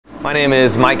My name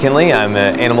is Mike Henley. I'm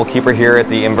an animal keeper here at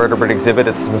the Invertebrate Exhibit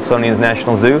at the Smithsonian's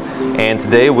National Zoo. And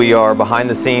today we are behind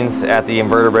the scenes at the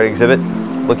Invertebrate Exhibit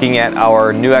looking at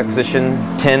our new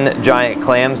acquisition, 10 giant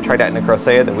clams, Tridacna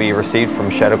crocea, that we received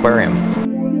from Shedd Aquarium.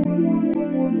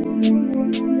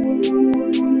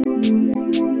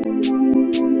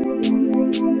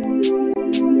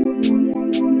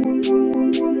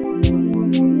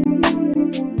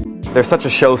 They're such a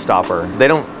showstopper. They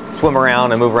don't swim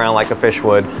around and move around like a fish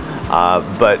would,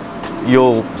 but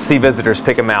you'll see visitors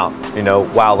pick them out. You know,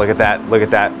 wow, look at that,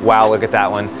 wow, look at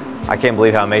that one. I can't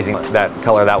believe how amazing that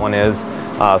color that one is.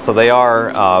 So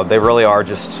they really are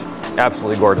just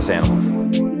absolutely gorgeous animals.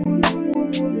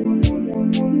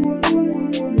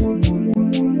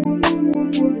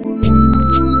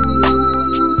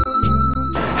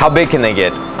 How big can they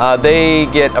get? They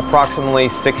get approximately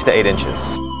 6 to 8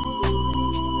 inches.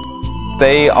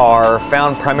 They are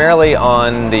found primarily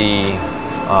on the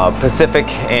Pacific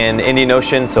and Indian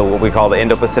Ocean, so what we call the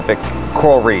Indo-Pacific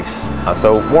coral reefs.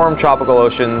 So warm tropical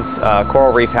oceans,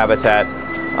 coral reef habitat,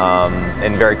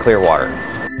 in very clear water.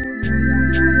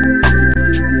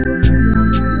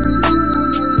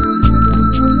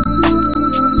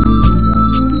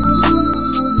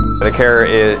 The care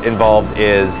involved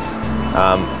is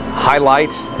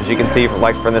highlight, as you can see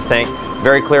from this tank,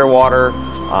 very clear water.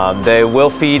 They will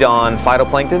feed on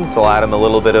phytoplankton, so I'll add them a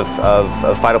little bit of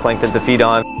phytoplankton to feed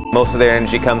on. Most of their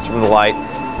energy comes from the light,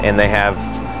 and they have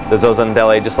the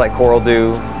zooxanthellae, just like coral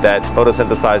do, that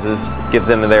photosynthesizes, gives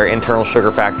them their internal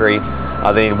sugar factory.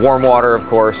 They need warm water, of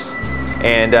course,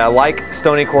 and like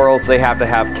stony corals, they have to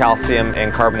have calcium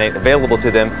and carbonate available to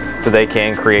them so they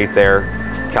can create their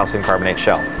calcium carbonate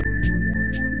shell.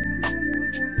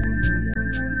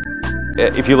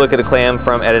 If you look at a clam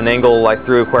at an angle like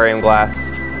through aquarium glass,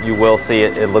 you will see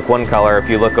it look one color. If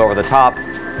you look over the top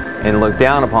and look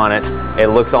down upon it, it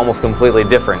looks almost completely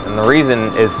different. And the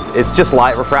reason is it's just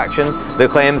light refraction. The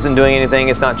clam isn't doing anything.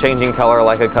 It's not changing color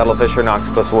like a cuttlefish or an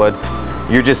octopus would.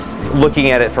 You're just looking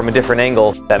at it from a different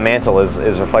angle. That mantle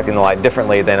is reflecting the light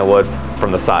differently than it would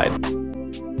from the side.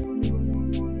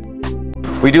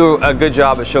 We do a good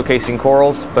job at showcasing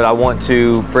corals, but I want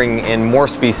to bring in more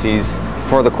species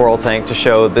for the coral tank to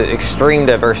show the extreme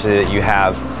diversity that you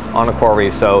have on a coral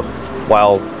reef. So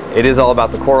while it is all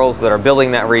about the corals that are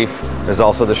building that reef, there's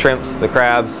also the shrimps, the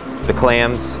crabs, the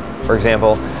clams, for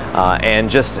example, and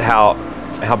just how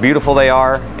beautiful they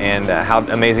are and how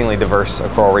amazingly diverse a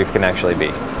coral reef can actually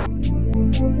be.